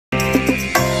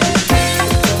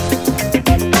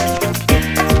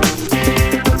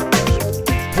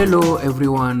Hello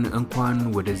everyone, እንኳን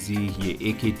ወደዚህ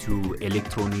የኤኬ2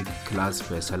 ኤሌክትሮኒክ ክላስ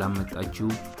በሰላም መጣችሁ።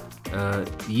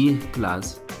 ይህ ክላስ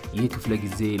ይህ ክፍለ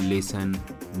ጊዜ ሌሰን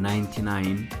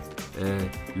 99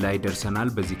 ላይ ደርሰናል።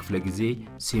 በዚህ ክፍለ ጊዜ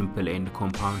simple and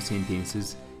compound sentences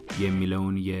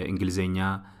የሚለውን የእንግሊዘኛ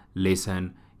ሌሰን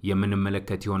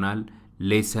የምንመለከት ይሆናል።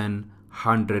 ሌሰን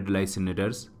 100 ላይ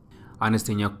ስንደርስ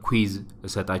አነስተኛ ኩዊዝ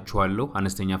እሰጣችኋለሁ፣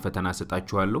 አነስተኛ ፈተና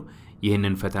እሰጣችኋለሁ።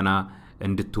 ይሄንን ፈተና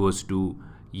እንድትወስዱ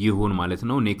ይሁን ማለት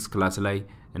ነው። ኔክስት ክላስ ላይ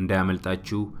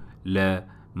እንዳያመልጣችሁ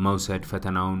ለመውሰድ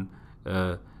ፈተናውን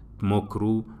ሞክሩ።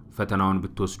 ፈተናውን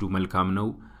ብትወስዱ መልካም ነው።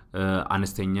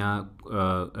 አነስተኛ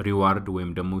ሪዋርድ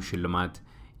ወይም ደግሞ ሽልማት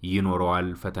ይኖረዋል።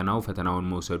 ፈተናውን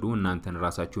መውሰዱ እናንተን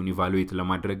ራሳችሁን ኢቫሉዌት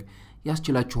ለማድረግ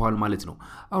ያስችላችኋል ማለት ነው።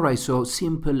 alright, so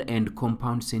simple and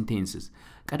compound sentences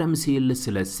ቀደም ሲል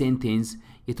ስለ ሴንቴንስ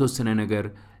የተወሰነ ነገር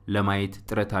ለማየት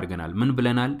ጥረት አድርገናል። ምን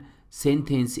ብለናል?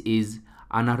 Sentence is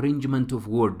an arrangement of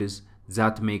words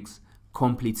that makes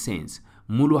complete sense.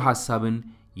 ሙሉ ሐሳብን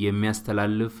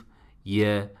የሚያስተላልፍ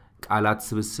የቃላት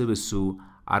ስብስብ እሱ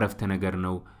አረፍተ ነገር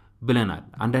ነው ብለናል።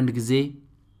 አንዳንድ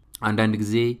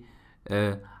ጊዜ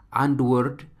አንድ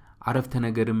ወርድ አረፍተ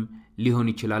ነገርም ሊሆን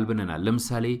ይችላል ብለናል።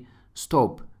 ለምሳሌ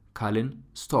stop ካልን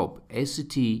stop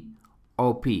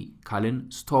STOP ካልን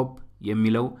stop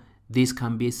የሚለው this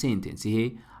can be a sentence። ይሄ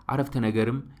አረፍተ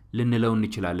ነገርም ልንለው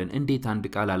እንችላለን። እንዴት አንድ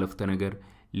ቃል አረፍተ ነገር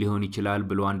ሊሆን ይችላል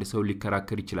ብሎ አንድ ሰው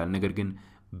ሊከራከር ይችላል። ነገር ግን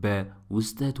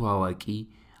በውስጠ ተዋዋቂ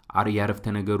ያረፍተ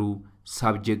ነገሩ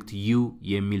subject you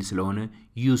የሚል ስለሆነ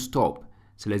you stop።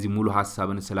 ስለዚህ ሙሉ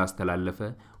ሐሳብን ስላስተላለፈ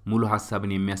ሙሉ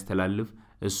ሐሳብን የሚያስተላልፍ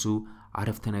እሱ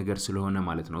አረፍተ ነገር ስለሆነ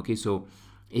ማለት ነው። Okay, so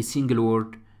a single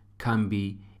word can be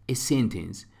a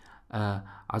sentence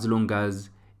as long as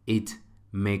it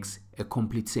makes a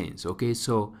complete sense. Okay,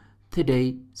 so today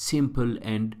simple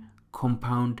and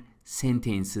compound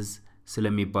sentences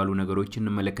ስለሚባሉ ነገሮች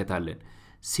እንመለከታለን።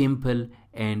 simple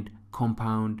and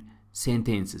compound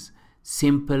sentences.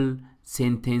 simple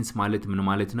sentence ማለት ምን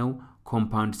ማለት ነው?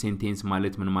 compound sentence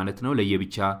ማለት ምን ማለት ነው?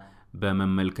 ለየብቻ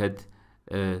በመመልከት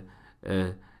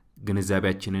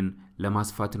ግንዛቤያችንን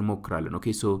ለማስፋት እንሞክራለን።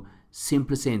 Okay, so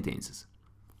simple sentences.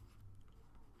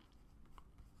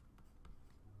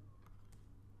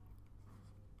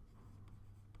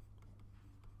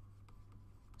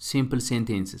 Simple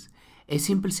sentences. A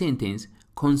simple sentence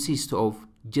consists of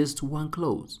just one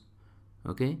clause.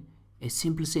 Okay? A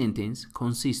simple sentence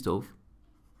consists of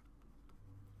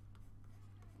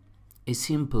a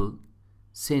simple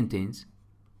sentence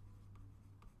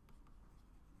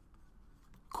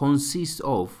consists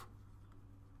of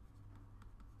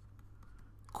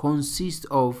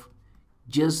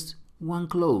just one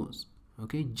clause.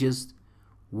 Okay? Just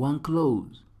one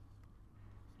clause.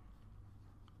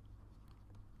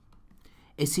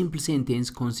 A simple sentence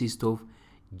consists of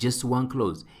just one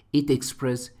clause. It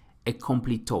expresses a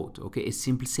complete thought. Okay, a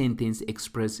simple sentence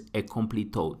expresses a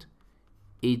complete thought.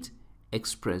 It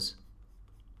expresses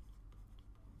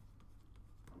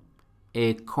a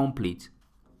complete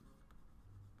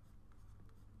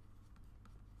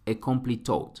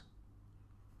thought.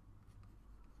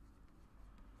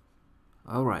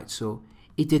 All right, so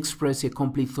it expresses a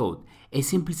complete thought. A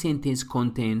simple sentence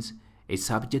contains a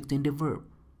subject and a verb.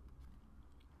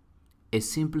 A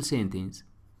simple sentence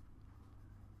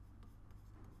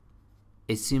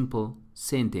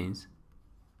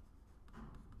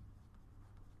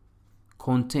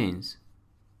contains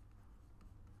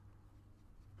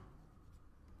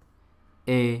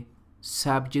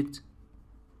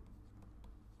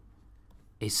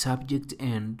a subject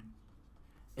and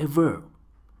a verb.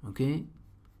 Okay,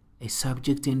 a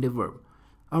subject and a verb.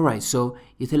 All right, so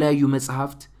የተለያዩ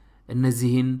መጽሐፍት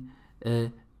እነዚህን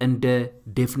እንደ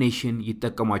definition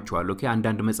ይተቀማቸዋል። Okay,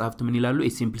 አንዳንድ መጽሐፍት ምን ይላሉ?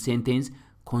 A simple sentence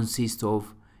consists of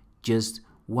just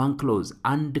one clause.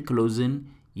 አንድ clauseን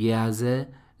የያዘ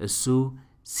እሱ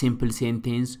simple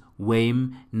sentence ወይም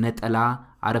ነጠላ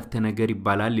አረፍተ ነገር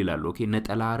ይባላል ይላሉ። Okay,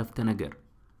 ነጠላ አረፍተ ነገር።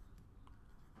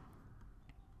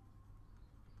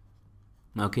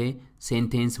 Okay,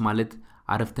 sentence ማለት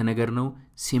አረፍተ ነገር ነው።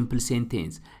 simple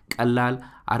sentence ቀላል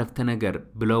አረፍተ ነገር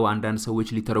ብለው አንዳንድ ሰዎች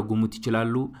ሊተረጉሙት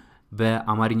ይችላሉ።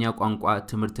 በአማርኛ ቋንቋ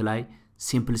ትምህርት ላይ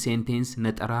simple sentence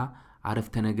ነጠላ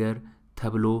አረፍተ ነገር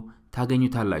ተብሎ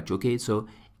ታገኙታላችሁ። Okay, so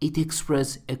it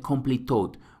expresses a complete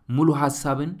thought. ሙሉ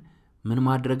ሐሳብን ምን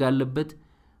ማድረግ አለበት?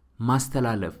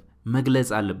 ማስተላለፍ መግለጽ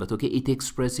አለበት። Okay, it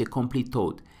expresses a complete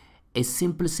thought. A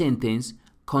simple sentence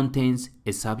contains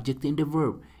a subject and a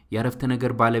verb. ያረፍተ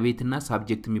ነገር ባለቤትና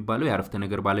subject የሚባለው ያረፍተ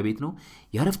ነገር ባለቤት ነው።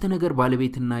 ያረፍተ ነገር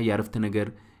ባለቤትና ያረፍተ ነገር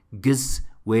ግስ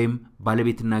ወይም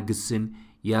ባለቤትና ግስን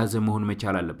ያዘ መሆን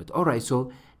መቻል አለበት። All right, so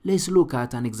let's look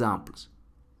at an examples.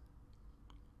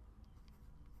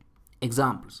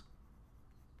 examples.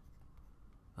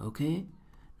 Okay,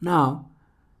 now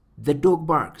the dog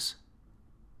barks.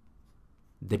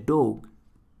 The dog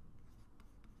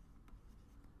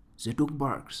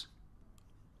barks.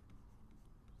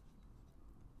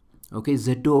 Okay,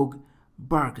 the dog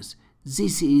barks.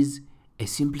 This is a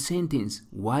simple sentence.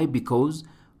 Why? Because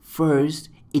first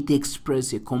it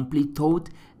expresses a complete thought,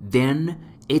 then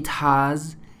it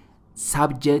has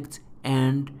subject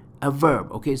and a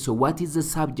verb. Okay, so what is the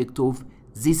subject of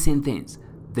this sentence?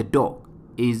 The dog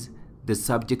is the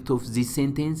subject of this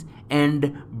sentence,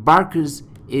 and barks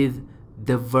is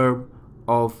the verb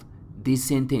of this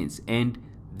sentence, and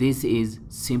this is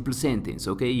simple sentence.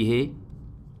 Okay, ይሄ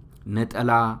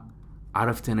ነጠላ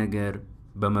አረፍተ ነገር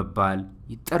በመባል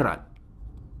ይጠራል።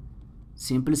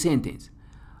 simple sentence.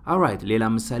 Alright, ሌላ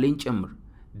ምሳሌ እንጨምር።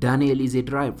 Daniel is a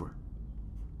driver.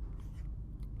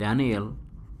 Daniel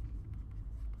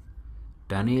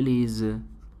is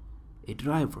a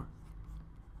driver.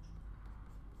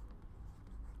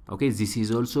 Okay, this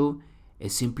is also a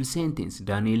simple sentence.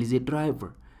 Daniel is a driver.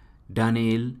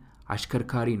 Daniel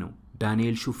አሽከርካሪ ነው።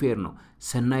 Daniel ሹፌር ነው።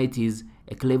 Sanait is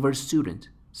a clever student.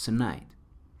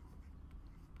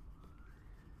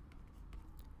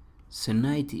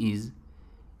 Sanait is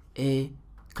a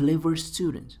clever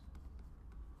student.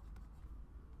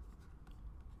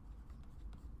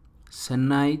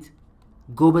 Sanait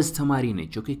ጎበዝ ተማሪ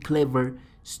ነች። Okay, clever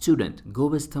student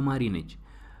ጎበዝ ተማሪ ነች።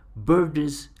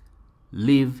 Birds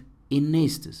live in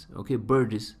nests. Okay,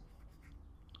 birds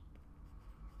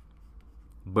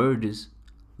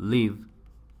live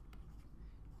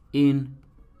in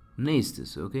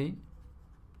nests. Okay,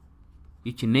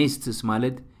 ይቺ nests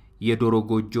ማለት የዶሮ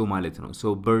ጎጆ ማለት ነው። So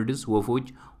birds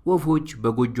ወፎች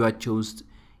በጎጆአቸው ውስጥ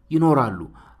ይኖራሉ።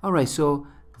 Alright, so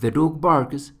the dog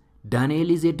barks. Daniel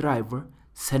is a driver.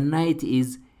 Sanait is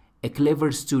a clever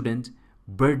student.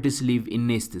 Birds live in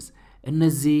nests.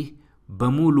 እነዚህ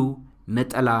በሙሉ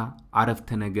ነጠላ አረፍተ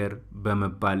ነገር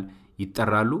በመባል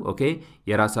ይጠራሉ። ኦኬ፣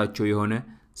 የራሳቸው የሆነ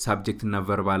ሳብጀክት እና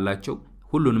ቨርብ አላቸው።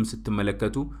 ሁሉንም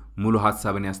ስትመለከቱ ሙሉ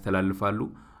ሐሳብን ያስተላልፋሉ።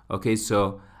 ኦኬ፣ ሶ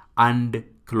አንድ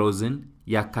ክሎዝን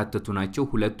ያካተቱ ናቸው።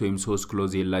 ሁለት ወይም ሶስት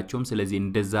ክሎዝ የላቸውም። ስለዚህ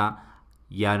እንደዛ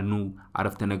ያኑ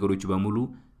አረፍተ ነገሮች በሙሉ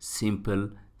ሲምፕል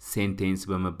ሴንቴንስ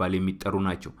በመባል የሚጠሩ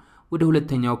ናቸው። ወደ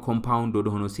ሁለተኛው ኮምፓውንድ ወደ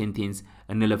ሆነው ሴንቴንስ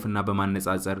እንለፍና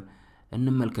በማነጻጸር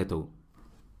እንመልከተው።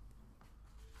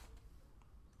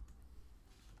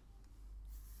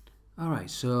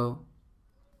 Alright, so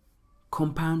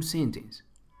compound sentence.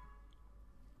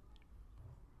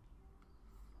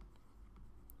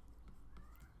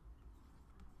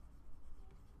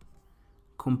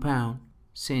 Compound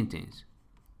sentence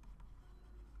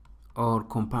or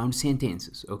compound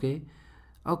sentences. Okay,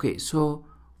 so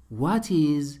what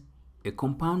is a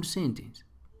compound sentence?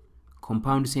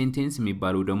 Compound sentence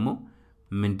የሚባለው ደግሞ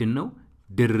ምንድነው?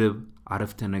 ድርብ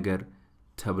አረፍተ ነገር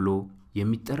ተብሎ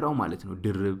የሚጠራው ማለት ነው።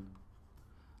 ድርብ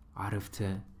አረፍተ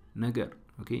ነገር።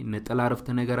 Okay, ነጠላ አረፍተ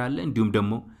ነገር አለ፣ እንዲሁም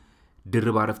ደግሞ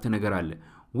ድርብ አረፍተ ነገር አለ.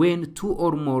 When two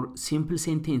or more simple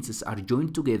sentences are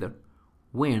joined together,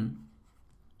 when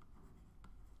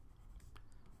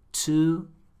two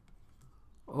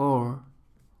or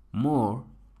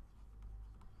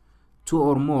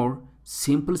more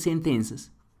simple sentences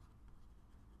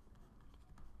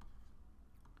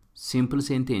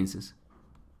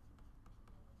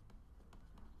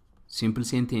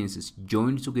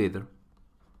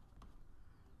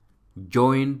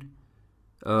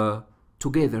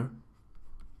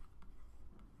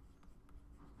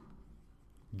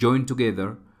joined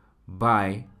together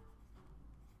by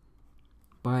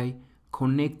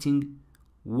connecting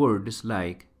words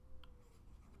like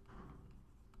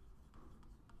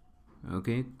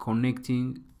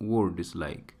connecting words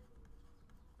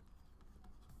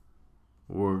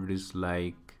like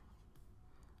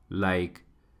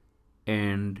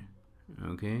and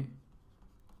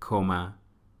comma,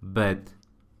 but,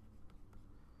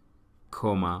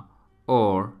 comma,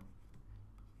 or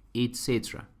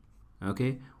etc.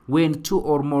 When two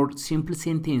or more simple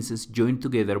sentences join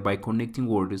together by connecting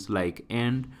words like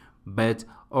and, but,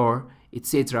 or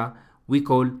etc., we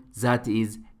call that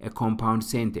is a compound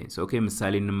sentence.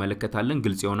 ምሳሌ እንመለከታለን፣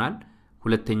 ግልጽ ይሆናል።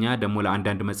 ሁለተኛ ደግሞ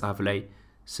ለአንዳንድ መጽሐፍ ላይ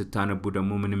ስታነቡ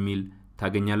ደግሞ ምን የሚል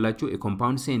ታገኛላችሁ? A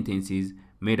compound sentence is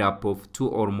made up of two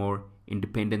or more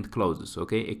independent clauses.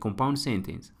 A compound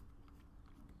sentence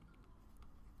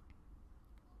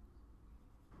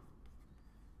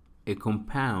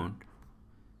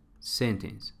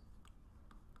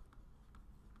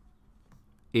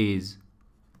is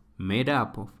made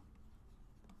up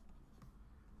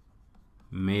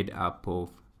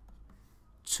of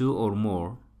two or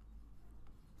more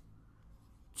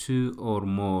two or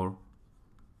more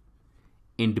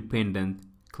independent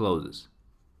clauses.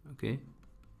 Okay,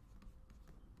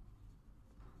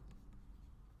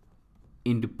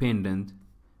 independent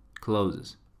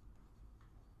clauses.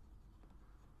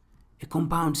 A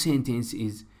compound sentence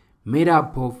is made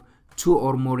up of two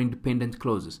or more independent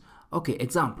clauses. Okay,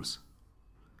 examples.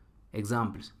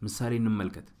 ምሳሌ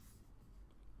እንመልከት.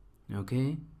 Okay,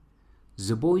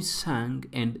 the boys sang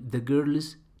and the girls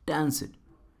danced.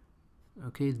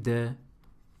 Okay, the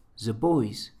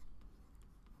boys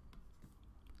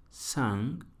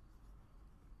sang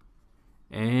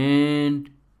and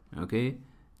okay,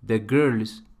 the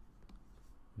girls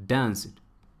danced.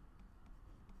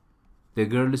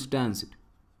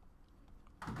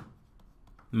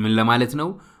 ምን ለማለት ነው?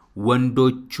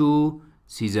 ወንዶቹ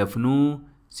ሲዘፍኑ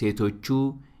ሴቶቹ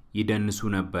ይደንሱ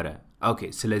ነበር. ኦኬ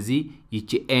ስለዚህ ይቺ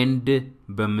ኤንድ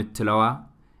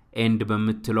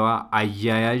በመትለዋ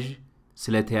አያያዥ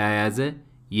ስለተያያዘ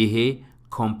ይሄ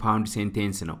ኮምፓውንድ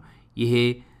ሴንቴንስ ነው. ይሄ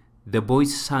the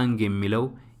boys sang የሚለው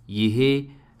ይሄ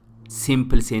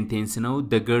simple sentence ነው.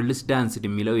 the girls danced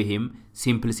የሚለው ይሄም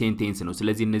simple sentence ነው.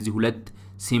 ስለዚህ እነዚህ ሁለት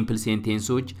simple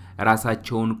sentenceዎች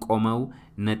ራሳቸውን ቆመው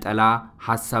ነጠላ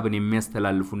ሐሳብን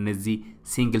የሚያስተላልፉ እነዚህ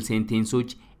single sentenceዎች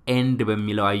end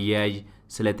በሚለው አያያዥ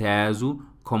ስለተያያዙ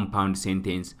compound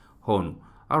sentence ሆኑ.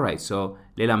 alright, so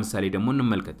ሌላ ምሳሌ ደግሞ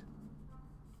እንመልከት.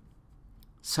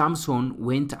 Samson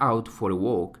went out for a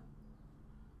walk.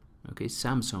 Okay,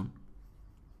 Samson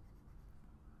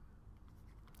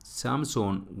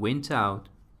went out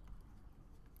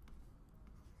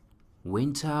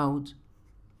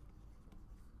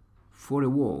for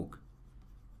a walk.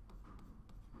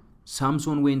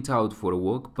 Samson went out for a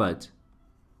walk, but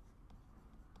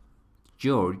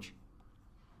George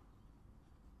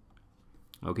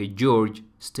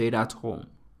stayed at home.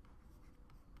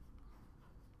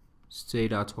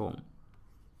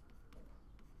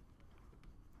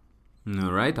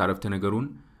 Alright, አረፍተ ነገሩን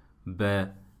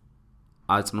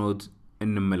በአጽንኦት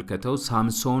እንመልከተው.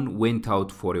 Samson went out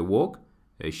for a walk.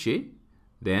 እሺ,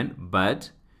 then but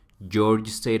George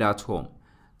stayed at home.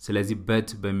 ስለዚህ but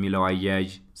በሚለው አያያዥ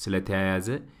ስለተያያዘ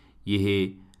ይሄ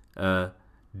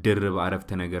ድርብ አረፍተ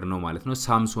ነገር ነው ማለት ነው.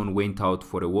 Samson went out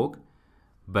for a walk,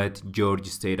 but George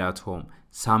stayed at home.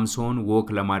 ሳምሶን walk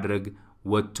ለማድረግ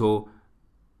ወጥቶ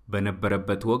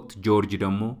በነበረበት ወቅት ጆርጅ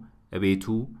ደግሞ እቤቱ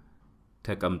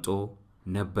ተቀምጦ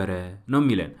ነበረ ነው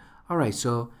የሚለን. alright,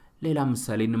 so ሌላ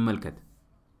ምሳሌ እንመልከት.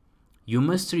 You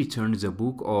must return the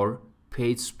book or pay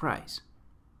its price.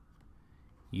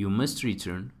 You must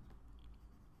return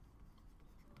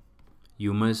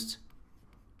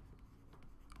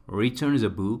the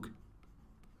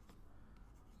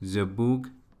book.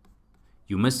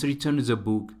 You must return the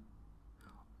book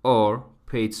or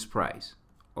pay its price.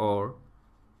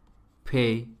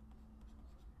 Pay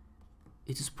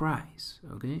its price.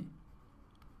 Okay,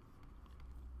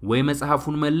 ወይ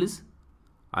መጽሐፉን መልስ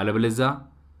አለበለዛ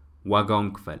ዋጋውን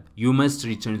ክፈል. You must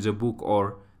return the book or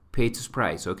pay its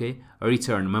price. Okay,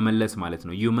 return መመለስ ማለት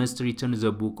ነው. You must return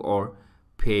the book or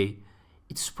pay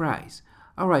its price.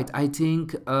 alright, I think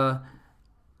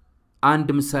አንድ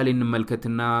ምሳሌ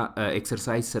እንመልከትና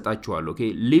ኤክሰርሳይዝ ሰጣችኋለሁ.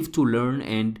 okay, live to learn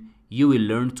and you will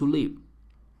learn to live.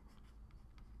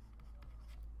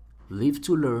 Live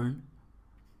to learn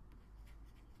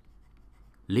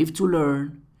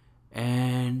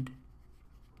and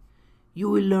you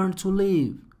will learn to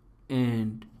live,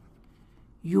 and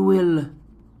you will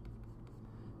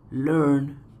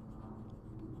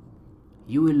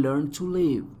learn to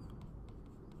live.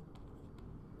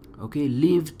 okay,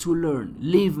 live to learn.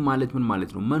 live ማለት ምን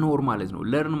ማለት ነው? መኖር ማለት ነው.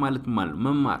 learn ማለት ምን ማለት ነው?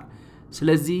 መማር.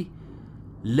 ስለዚህ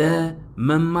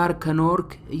ለመማር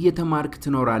ከኖርክ እየተማርክ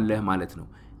ትኖራለህ ማለት ነው.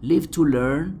 live to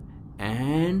learn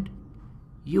and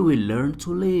you will learn to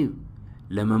live.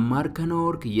 ለመማር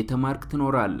ከኖርክ እየተማርክ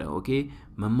ትኖራለህ. okay,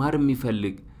 መማር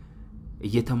የሚፈልግ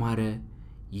እየተማረ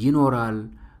ይኖራል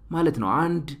ማለት ነው.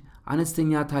 አንድ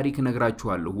አነስተኛ ታሪክ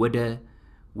ነግራችኋለሁ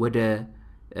ወደ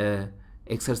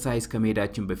ኤክሰርሳይዝ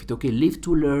ከመሄዳችን በፊት. okay, live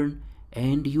to learn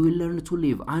and you will learn to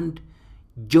live. አንድ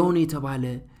ጆን የተባለ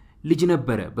ልጅ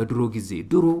ነበረ በድሮ ጊዜ.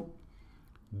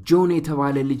 ጆን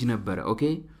የተባለ ልጅ ነበረ.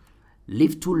 okay,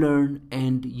 live to learn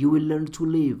and you will learn to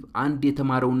live. አንድ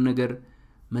የተማረውን ነገር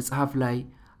መጽሐፍ ላይ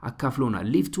አካፍሎናል.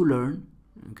 live to learn.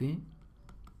 okay,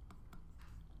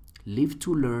 live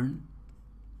to learn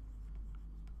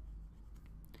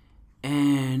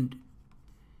and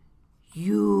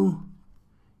you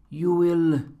will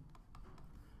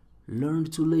learn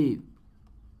to live.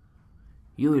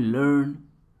 You will learn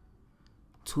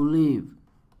to live.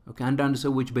 okay, አንዳንድ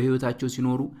ሰዎች በህይወታቸው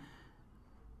ሲኖሩ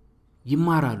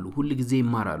ይማራሉ፣ ሁሉ ጊዜ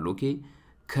ይማራሉ. okay,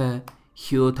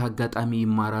 ህይወት አጋጣሚ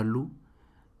ይማራሉ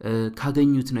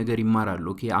ካገኙት ነገር ይማራሉ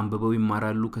ኦኬ አንበበው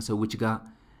ይማራሉ ከሰዎች ጋር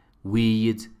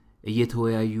ውይይት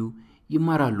እየተወያዩ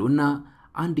ይማራሉ እና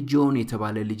አንድ ጆን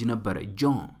የተባለ ልጅ ነበር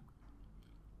ጆን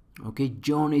ኦኬ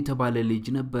ጆን የተባለ ልጅ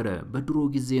ነበር በድሮ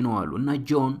ጊዜ ነው አሉ እና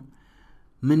ጆን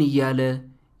ምን ይያለ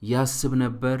ያስብ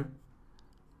ነበር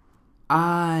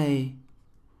I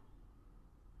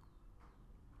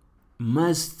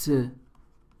must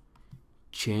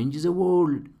change the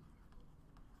world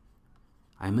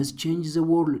I must change the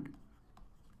world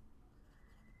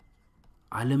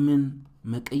ዓለምን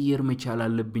መቀየር መቻል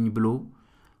አለብኝ ብሎ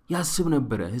ያስብ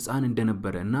ነበር ህፃን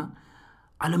እንደነበረና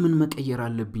ዓለምን መቀየር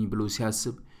አለብኝ ብሎ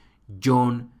ሲያስብ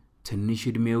ጆን ትንሽ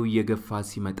እድሜው እየገፋ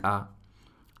ሲመጣ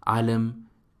ዓለም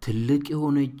ትልቅ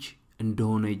የሆነች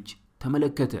እንደሆነች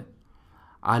ተመለከተ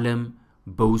ዓለም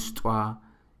በውስጧ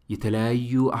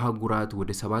የተለያዩ አህጉራት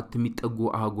ወደ 7 የሚጠጉ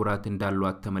አህጉራት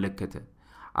እንዳሏት ተመለከተ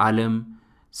ዓለም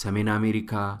ሰሜን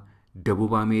አሜሪካ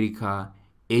ደቡብ አሜሪካ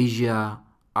ኤዥያ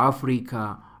አፍሪካ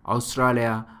አውስትራሊያ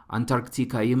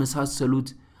አንታርክቲካ የመሳሰሉት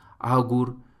አህጉር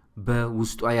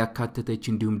በውስጧ ያካተተች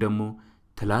እንዲሁም ደግሞ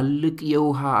ትላልቅ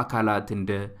የውሃ አካላት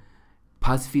እንደ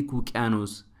ፓሲፊክ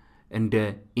ውቅያኖስ እንደ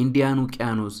ኢንዲያን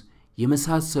ውቅያኖስ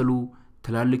የመሳሰሉ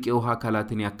ትላልቅ የውሃ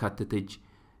አካላትን ያካተተች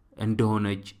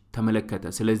እንደሆነች ተመለከተ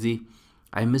ስለዚህ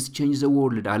I must change the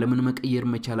world ዓለምን መቀየር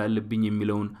መቻል አለብኝ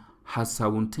የሚለውን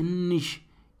ሐሳቡን ትንሽ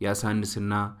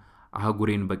ያሳንስና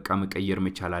አህጉሬን በቃ መቀየር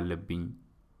መቻል አለብኝ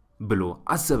ብሎ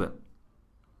አሰበ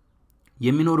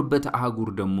የሚኖርበት አህጉር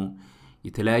ደግሞ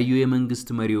የተለያዩ የመንግስት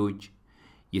መሪዎች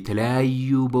የተለያዩ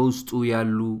በውስጡ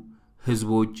ያሉ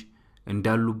ህዝቦች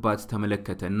እንዳሉባት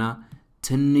ተመለከተና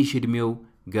ትንሽ እድሜው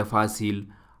ገፋ ሲል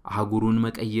አህጉሩን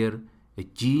መቀየር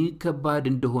እጅግ ከባድ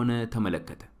እንደሆነ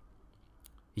ተመለከተ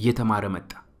እየተማረ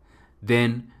መጣ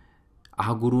then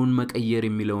አህጉሩን መቀየር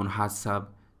የሚለውን ሐሳብ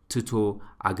ትቶ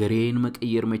አገሬን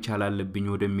መቀየር መቻል አለብኝ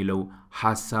ወደሚለው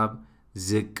ሐሳብ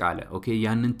ዝቅ አለ ኦኬ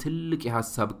ያንን ትልቅ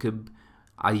የሐሳብ ክብ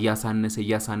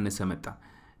ያሳነሰ መጣ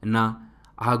እና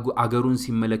አገሩን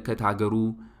ሲመለከት አገሩ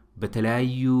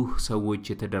በተለያዩ ሰዎች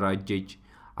የተደራጀች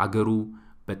አገሩ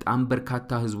በጣም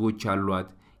በርካታ ህዝቦች ያሏት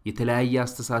የተለያየ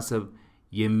አስተሳሰብ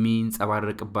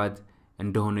የሚንጸባረቅባት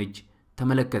እንደሆነች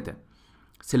ተመለከተ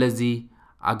ስለዚህ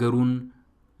አገሩን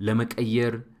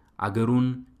ለመቀየር አገሩን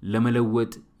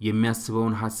ለመለወጥ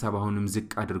የሚያስበውን ሐሳብ አሁንም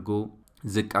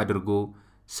ዝቅ አድርጎ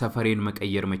ሰፈሬን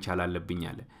መቀየር መቻል አለብኝ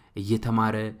አለ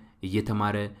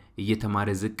እየተማረ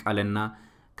ዝቅ አለና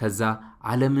ከዛ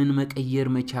ዓለምን መቀየር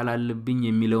መቻል አለብኝ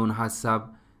የሚለውን ሐሳብ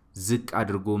ዝቅ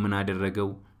አድርጎ ምን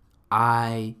አደረገው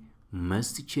I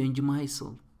must change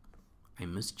myself I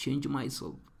must change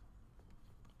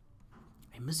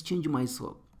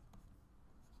myself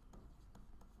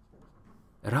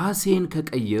ራሴን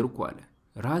ከቀየርኩ አለ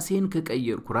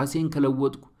ራሴን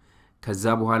ከለወጥኩ ከዛ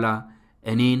በኋላ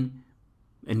እኔን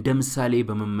እንደ ምሳሌ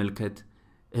በመመልከት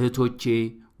እህቶቼ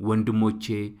ወንድሞቼ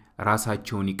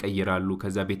ራሳቸውን ይቀየራሉ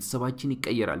ከዛ ቤተሰባችን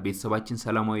ይቀየራል ቤተሰባችን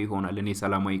ሰላማዊ ይሆናል እኔ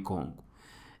ሰላማዊ ከሆንኩ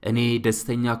እኔ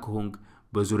ደስተኛ ከሆንኩ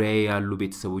በዙሪያዬ ያሉ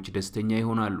ቤተሰቦች ደስተኛ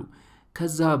ይሆናሉ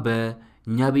ከዛ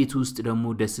በእኛ ቤት ውስጥ ደግሞ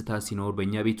ደስታ ሲኖር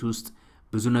በእኛ ቤት ውስጥ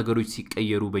ብዙ ነገሮች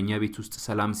ሲቀየሩ በእኛ ቤት ውስጥ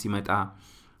ሰላም ሲመጣ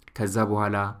ከዛ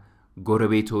በኋላ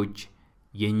ጎረቤቶች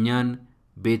የኛን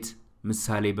ቤት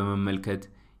ምሳሌ በመመልከት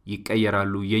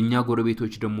ይቀየራሉ የኛ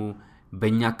ጎረቤቶች ደግሞ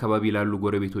በእኛ አካባቢ ያሉ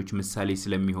ጎረቤቶች ምሳሌ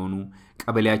ስለሚሆኑ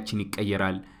ቀበሌያችን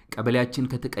ይቀየራል ቀበሌያችን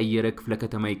ከተቀየረ ክፍለ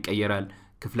ከተማ ይቀየራል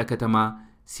ክፍለ ከተማ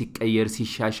ሲቀየር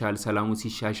ሲሻሻል ሰላሙ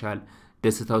ሲሻሻል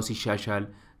ደስታው ሲሻሻል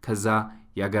ከዛ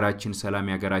ያገራችን ሰላም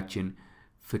ያገራችን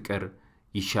ፍቅር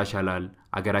ይሻሻላል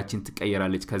አገራችን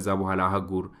ትቀየራለች ከዛ በኋላ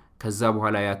አህጉር ከዛ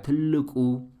በኋላ ያ ትልቁ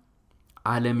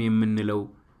ዓለም የምንለው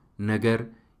ነገር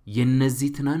የነዚህ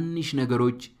ትናንሽ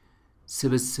ነገሮች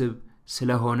ስብስብ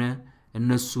ስለሆነ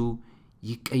እነሱ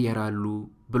ይቀየራሉ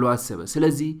ብሎ አሰበ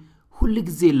ስለዚህ ሁሉ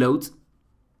ጊዜ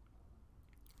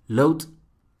ለውጥ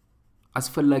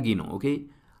አስፈላጊ ነው ኦኬ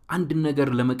አንድ ነገር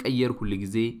ለመቀየር ሁሉ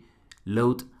ጊዜ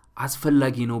ለውጥ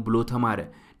አስፈላጊ ነው ብሎ ተማረ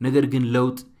ነገር ግን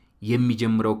ለውጥ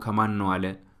የሚጀምረው ከማን ነው አለ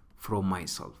from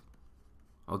myself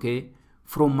ኦኬ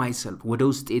from myself ወደ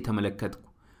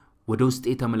ውስጤ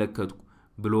ተመለከትኩ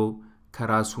ብሎ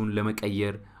ከራሱን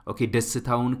ለመቀየር ኦኬ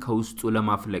ደስታውን ከውስጡ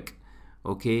ለማፍለቅ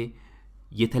ኦኬ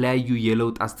የተለያዩ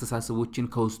የለውጥ አስተሳሰቦችን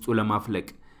ከውስጡ ለማፍለቅ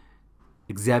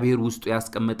እግዚአብሔር ውስጡ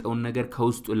ያስቀመጠውን ነገር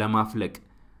ከውስጡ ለማፍለቅ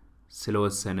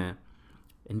ስለወሰነ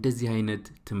እንደዚህ አይነት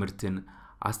ትምህርትን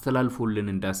አስተላልፎልን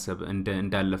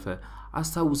እንዳለፈ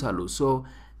አስተዋውሳለሁ so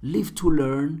live to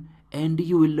learn and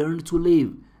you will learn to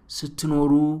live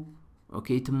ስትኖሩ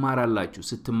ኦኬ ትማራላችሁ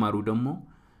ስትማሩ ደግሞ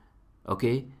ኦኬ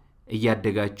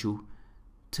እያደጋችሁ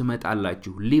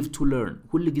ትመጣላችሁ live to learn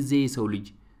ሁሉ ጊዜ ሰው ልጅ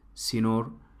ሲኖር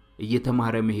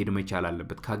እየተማረ መሄድ መቻል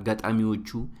አለበት ካጋጣሚዎቹ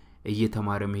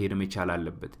እየተማረ መሄድ መቻል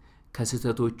አለበት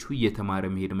ከስተቶቹ እየተማረ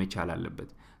መሄድ መቻል አለበት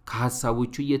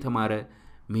ከሐሳቦቹ እየተማረ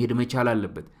መሄድ መቻል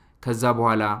አለበት ከዛ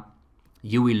በኋላ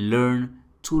you will learn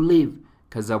to live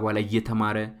ከዛ በኋላ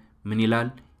እየተማረ ምን ይላል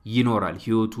ይኖራል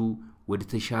ህይወቱ ወደ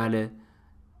ተሻለ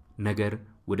ነገር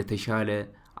ወደ ተሻለ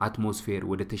አትሞስፌር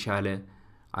ወደ ተሻለ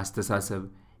አስተሳሰብ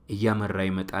እያመራ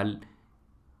ይመጣል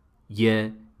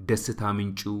የደስታ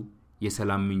ምንጩ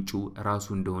የሰላም ምንጩ ራሱ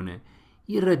እንደሆነ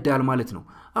ይረዳል ማለት ነው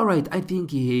alright I think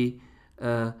ይሄ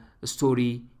ስቶሪ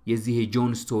የዚህ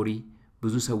ጆን ስቶሪ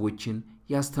ብዙ ሰዎችን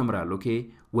ያስተምራል ኦኬ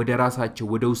ወደ ራሳቸው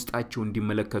ወደ ውስጣቸው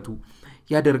እንዲመለከቱ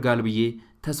ያደርጋል ብዬ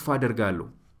ተስፋ አደርጋለሁ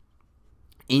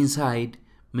ኢንሳይድ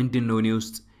ምንድነው እኔ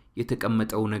ውስጥ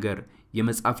የተቀመጠው ነገር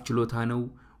የመጻፍ ችሎታ ነው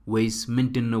ወይስ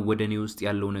ምንድነው ወደኔ ውስጥ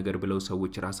ያለው ነገር ብለው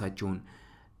ሰዎች ራሳቸውን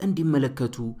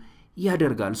እንዲመለከቱ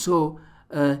ያደርጋል ሶ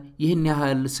ይህን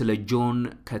ያህል ስለ ጆን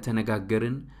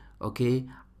ከተነጋገርን ኦኬ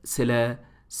ስለ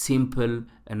ሲምፕል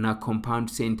እና ኮምፓውንድ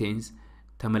ሴንቴንስ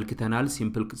ተመልክተናል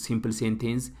ሲምፕል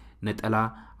ሴንቴንስ ነጠላ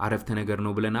አረፍተ ነገር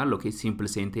ነው ብለናል ኦኬ ሲምፕል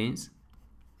ሴንቴንስ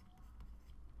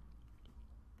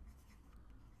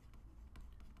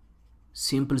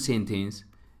simple sentence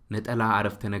ነጠላ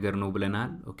አረፍተ ነገር ነው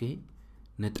ብለናል ኦኬ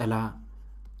ነጠላ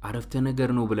አረፍተ ነገር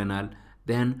ነው ብለናል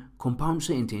then compound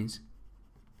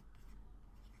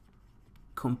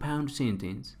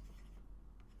sentence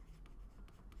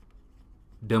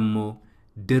ደሞ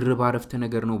ድርብ አረፍተ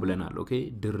ነገር ነው ብለናል ኦኬ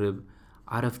ድርብ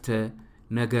አረፍተ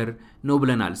ነገር ነው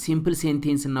ብለናል simple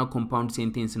sentence እና compound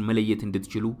sentence መለየት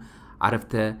እንድትችሉ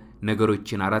አረፍተ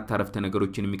ነገሮችን አራት አረፍተ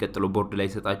ነገሮችን የሚቀጥለው ቦርድ ላይ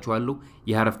ሰጣችኋለሁ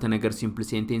የአረፍተ ነገር simple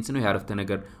sentence ነው የአረፍተ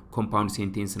ነገር compound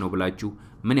sentence ነው ብላችሁ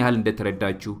ምን ያህል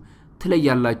እንደተረዳችሁ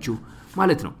ትለያላችሁ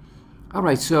ማለት ነው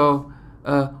alright so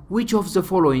which of the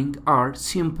following are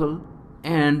simple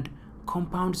and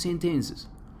compound sentences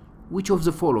which of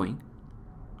the following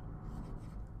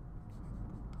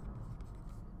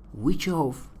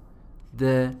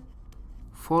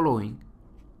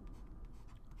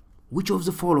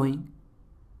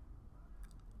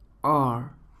are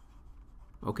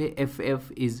okay ff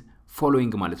is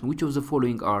following ማለት ነው which of the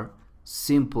following are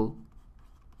simple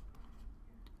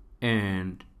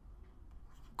and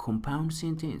compound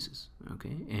sentences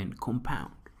okay and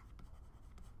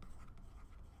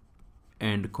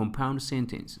compound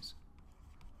sentences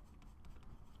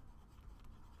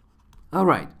all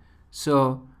right so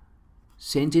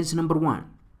sentence number 1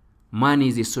 man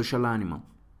is a social animal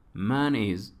man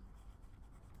is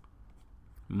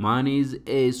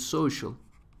a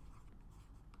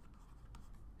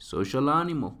social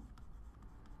animal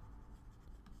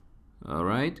all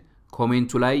right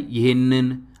ኮሜንቱ ላይ ይሄንን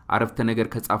አረፍተ ነገር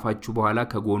ከጻፋችሁ በኋላ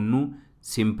ከጎኑ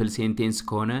simple sentence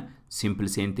ከሆነ simple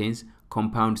sentence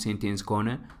compound sentence ከሆነ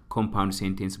compound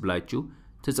sentence ብላችሁ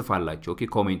ትጽፋላችሁ ኦኬ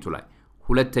ኮሜንቱ ላይ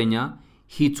ሁለተኛ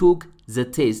he took the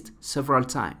test several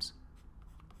times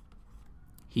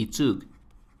he took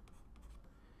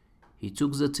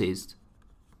the test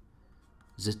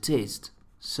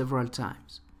several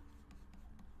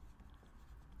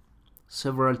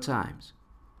times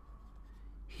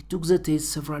he took the test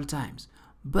several times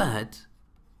but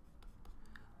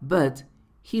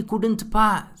he couldn't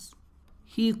pass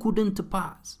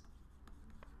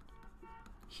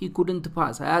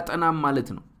አያጠናም ማለት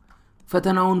ነው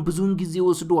ፈተናውን ብዙን ጊዜ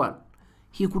ወስዷል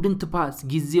he couldn't pass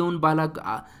ጊዜውን ባላጋ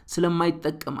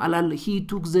ስለማይጠቀም አላለ he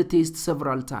took the test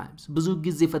several times ብዙ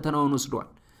ጊዜ ፈተናውን ወስዷል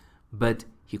but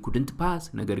he couldn't pass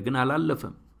ነገር ግን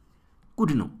አላለፈም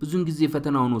ጉድ ነው ብዙን ጊዜ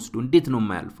ፈተናውን ወስዶ እንዴት ነው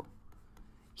የማያልፈው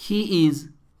he is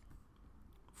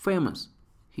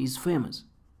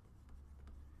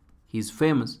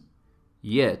famous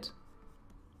yet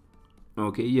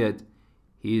okay yet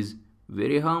he is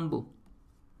very humble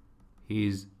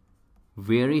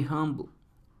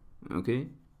okay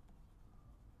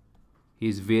he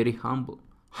is very humble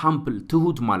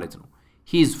ትሁት ማለት ነው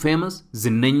he is famous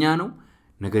ዝነኛ ነው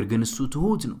ነገር ግን እሱ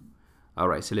ትሁት ነው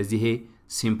alright ስለዚህ ይሄ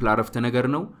simple አረፍተ ነገር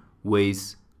ነው ወይስ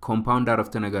compound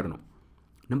አረፍተ ነገር ነው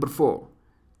number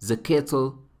 4 the kettle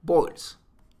boils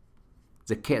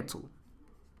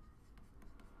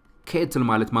kettle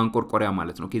ማለት ማንቆርቆሪያ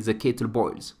ማለት ነው okay the kettle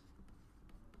boils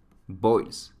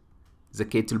the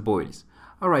kettle boils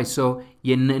alright so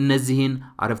እነዚህን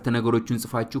አረፍተ ነገሮችን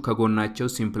ጽፋችሁ ከጎናቸው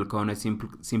simple ከሆነ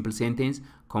simple sentence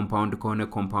compound ከሆነ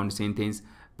compound sentence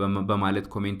በማለት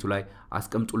ኮሜንቱ ላይ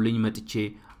አስቀምጡልኝ መጥቼ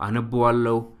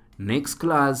አነብዋለሁ next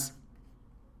class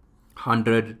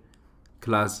 100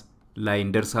 class ላይ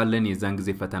እንደርሳለን የዛን ጊዜ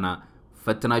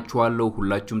ፈተናችኋለሁ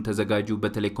ሁላችሁም ተዘጋጁ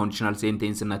በተለይ conditional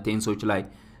sentence እና tenseዎች ላይ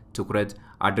ትኩረት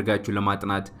አድርጋችሁ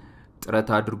ለማጥናት ጥረት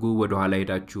አድርጉ ወደ ኋላ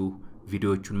ሄዳችሁ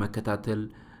ቪዲዮዎቹን መከታተል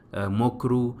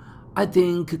ሞክሩ I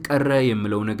think ቀረ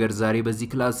የምለው ነገር ዛሬ በዚህ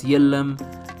ክላስ የለም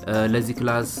ለዚህ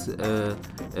ክላስ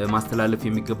ማስተላለፍ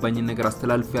የሚገባኝ ነገር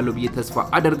አስተላልፍ ያለው ብዬ ተስፋ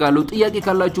አደርጋለሁ ጥያቄ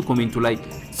ካላችሁ ኮሜንቱ ላይ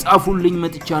ጻፉልኝ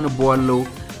መጥቻ አነባዋለሁ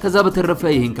ከዛ በተረፈ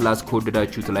ይሄን ክላስ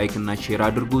ከወደዳችሁት ላይክ እና ሼር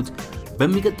አድርጉት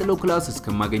በሚቀጥለው ክላስ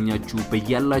እስከማገኛችሁ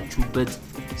በያላችሁበት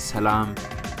ሰላም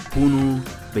ሁኑ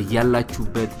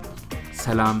በያላችሁበት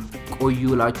ሰላም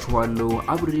ቆዩላችኋለሁ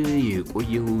አብሬ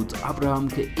የቆየሁት አብርሃም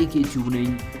ከኤኬቲዩብ ነኝ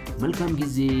መልካም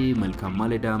ጊዜ መልካም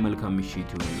ማለዳ መልካም ምሽት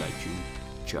ይሁንላችሁ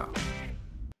ቻው